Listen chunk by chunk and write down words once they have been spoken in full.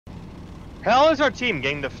How is our team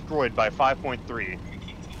getting destroyed by 5.3?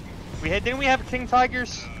 Didn't we have King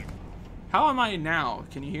Tigers? How am I now?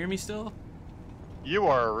 Can you hear me still? You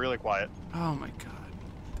are really quiet. Oh my god.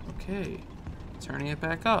 Okay. Turning it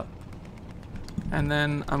back up. And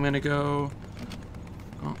then I'm gonna go,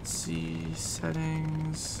 let's see,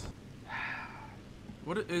 settings.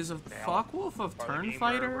 What is a VoltageTheWolf of turn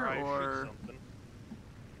fighter or?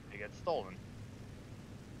 It gets stolen.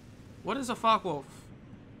 What is a VoltageTheWolf?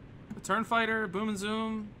 A turn fighter, boom and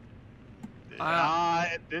zoom.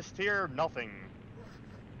 This tier, nothing.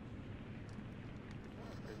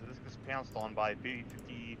 This gets pounced on by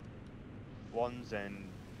B-51s and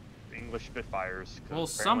English Spitfires. Well,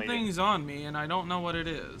 something's on me, and I don't know what it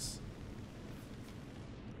is.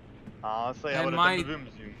 Honestly, I would have done the boom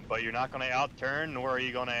zoom, but you're not going to outturn, nor are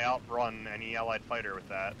you going to outrun any allied fighter with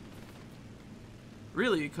that.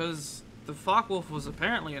 Really, because the VoltageTheWolf was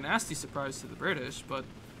apparently a nasty surprise to the British, but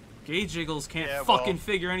Gauge Jiggles can't fucking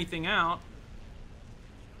figure anything out.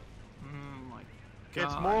 My God.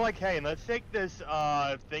 It's more like, hey, let's take this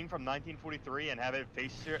thing from 1943 and have it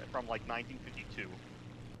face it from like 1952.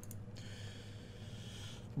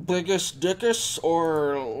 Biggest dickus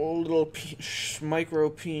or little micro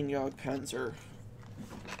peen Jagdpanzer?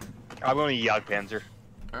 I'm going to Jagdpanzer.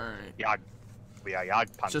 Alright. We are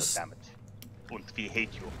Jagdpanzer, damn it. Und we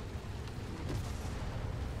hate you.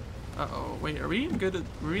 Uh-oh, wait, are we in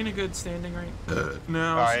a good standing right?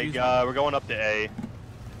 No. Alright, we're going up to A.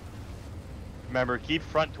 Remember, keep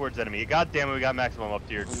front towards enemy. God damn it, we got maximum up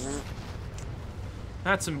tier.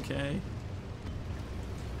 That's okay.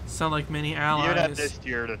 Sound like many allies. Even at this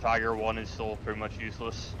tier, the Tiger 1 is still pretty much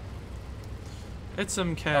useless. It's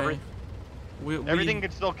okay. Everything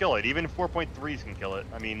can still kill it. Even 4.3s can kill it.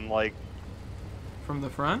 I mean, like... From the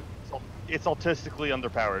front? It's autistically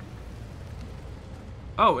underpowered.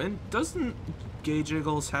 Oh, and doesn't Gauge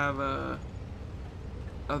Jiggles have a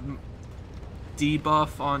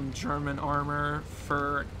debuff on German armor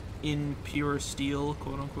for impure steel,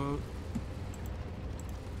 quote unquote?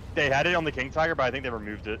 They had it on the King Tiger, but I think they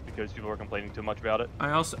removed it because people were complaining too much about it. I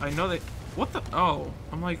know they. What the? Oh,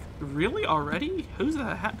 I'm like, really already? Who's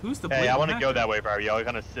the? Who's the? Hey, I want to go that way, Barry. I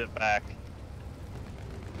kind of sit back.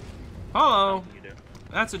 Hello.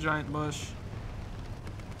 That's a giant bush.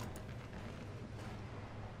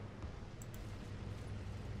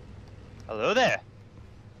 Hello there.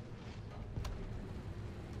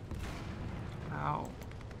 Ow.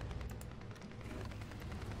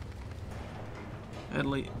 At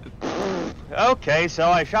least. Okay, so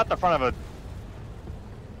I shot the front of a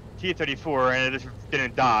T-34 and it just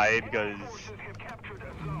didn't die because...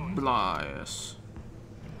 Blias.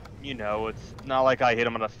 You know, it's not like I hit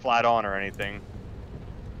him on a flat on or anything.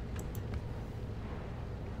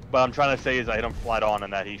 What I'm trying to say is I hit him flat on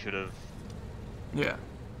and that he should have... Yeah.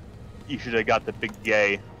 He should have got the big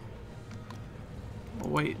yay. Oh,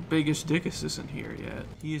 wait, Biggest Dickus isn't here yet.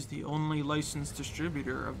 He is the only licensed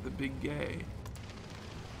distributor of the Big Gay.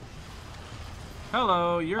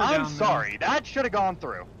 Hello, you're down there. I'm sorry, that should have gone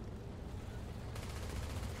through.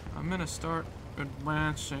 I'm gonna start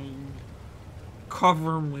advancing.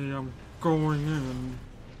 Cover me, I'm going in.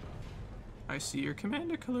 I see your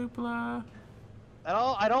commander, Kalupla.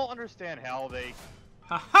 I don't understand how they...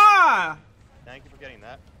 Ha-ha! Thank you for getting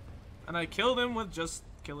that. And I killed him with just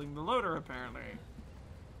killing the loader, apparently.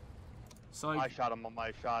 So I shot him on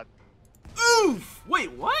my shot. Oof!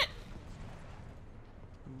 Wait, what?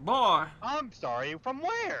 Boy. I'm sorry, from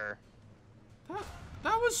where?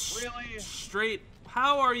 That was really straight.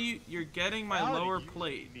 How are you? You're getting my lower did you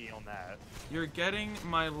plate. see me on that? You're getting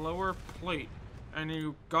my lower plate, and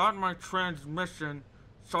you got my transmission.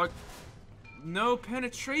 So no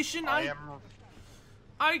penetration. I am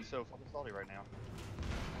so fucking salty right now.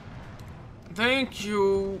 Thank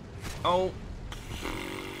you. Oh.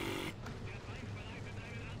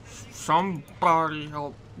 Somebody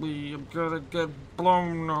help me. I'm gonna get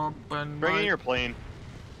blown up and Bring in your plane.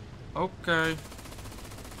 Okay.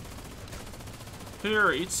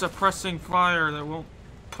 Here, eat suppressing fire that won't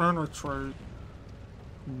penetrate.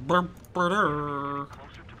 Why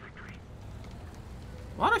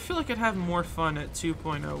do I feel like I'd have more fun at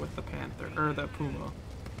 2.0 with the Panther, or the Puma?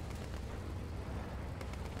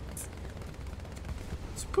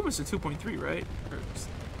 Puma's a 2.3, right?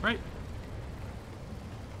 Right?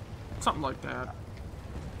 Something like that.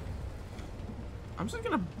 I'm just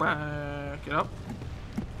gonna back it up.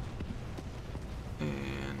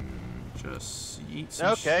 And just eat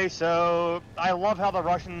some Okay, so I love how the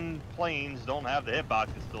Russian planes don't have the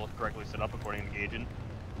hitboxes still correctly set up according to Gaijin.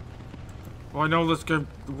 Well, I know this game,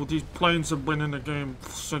 well, these planes have been in the game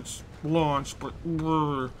since launch, but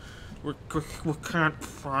we can't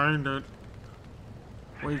find it.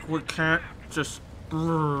 We can't just...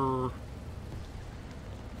 We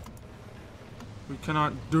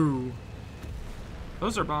cannot do.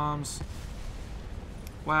 Those are bombs.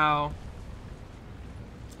 Wow.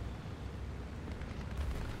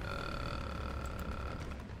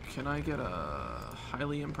 Can I get a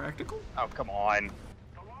highly impractical? Oh, come on.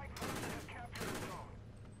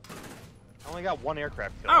 I only got one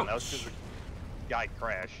aircraft kill, and that was because the guy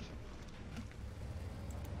crashed.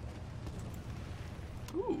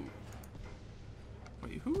 Ooh.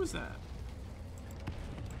 Wait, who was that?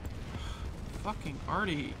 Fucking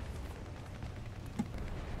Artie.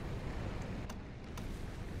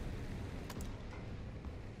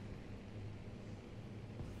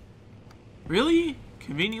 Really?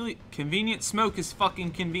 Convenient smoke is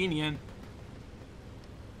fucking convenient.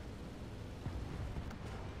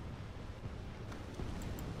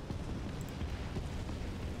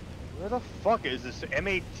 Where the fuck is this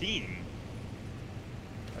M18?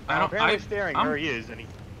 I'm where he is, and he...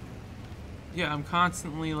 Yeah, I'm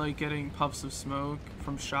constantly like getting puffs of smoke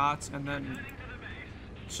from shots, and then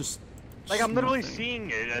it's just like I'm literally nothing. seeing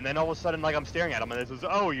it, and then all of a sudden, like I'm staring at him, and it says,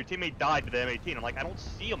 "Oh, your teammate died to the M18." I'm like, I don't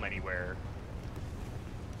see him anywhere.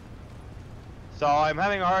 So I'm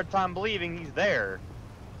having a hard time believing he's there.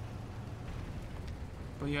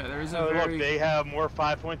 But yeah, there is a Oh, very... look, they have more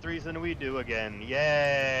 5.3s than we do again.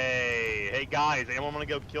 Yay! Hey guys, anyone want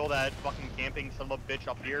to go kill that fucking camping son of a bitch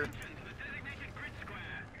up here?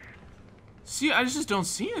 See, I just don't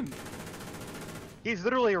see him. He's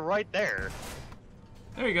literally right there.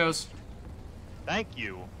 There he goes. Thank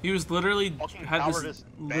you. He was literally Fucking had this cowardice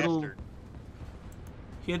little. bastard.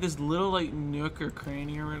 He had this little like nook or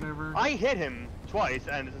cranny or whatever. I hit him twice,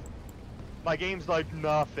 and my game's like,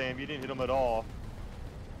 nah, fam, you didn't hit him at all.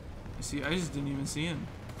 See, I just didn't even see him.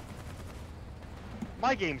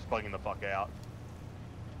 My game's bugging the fuck out.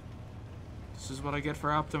 This is what I get for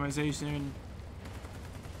optimization.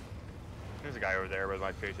 There's a guy over there where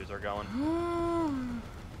my faces are going.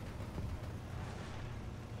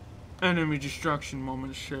 Enemy destruction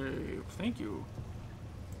moment shave. Thank you.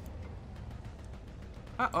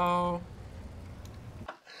 Uh-oh.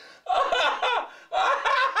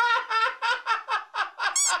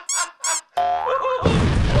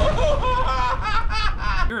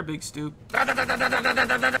 You're a big stoop. I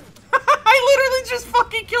literally just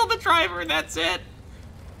fucking killed the driver and that's it.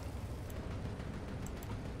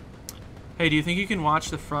 Hey, do you think you can watch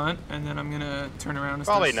the front and then I'm gonna turn around and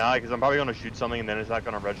Probably not, because I'm probably gonna shoot something and then it's not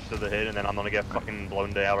gonna register the hit and then I'm gonna get fucking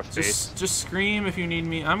blown to outer space. Just scream if you need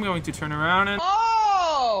me. I'm going to turn around and...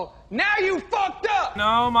 Oh! Now you fucked up!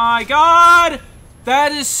 Oh my god!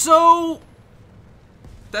 That is so...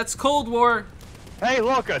 That's Cold War. Hey,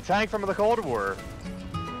 look, a tank from the Cold War.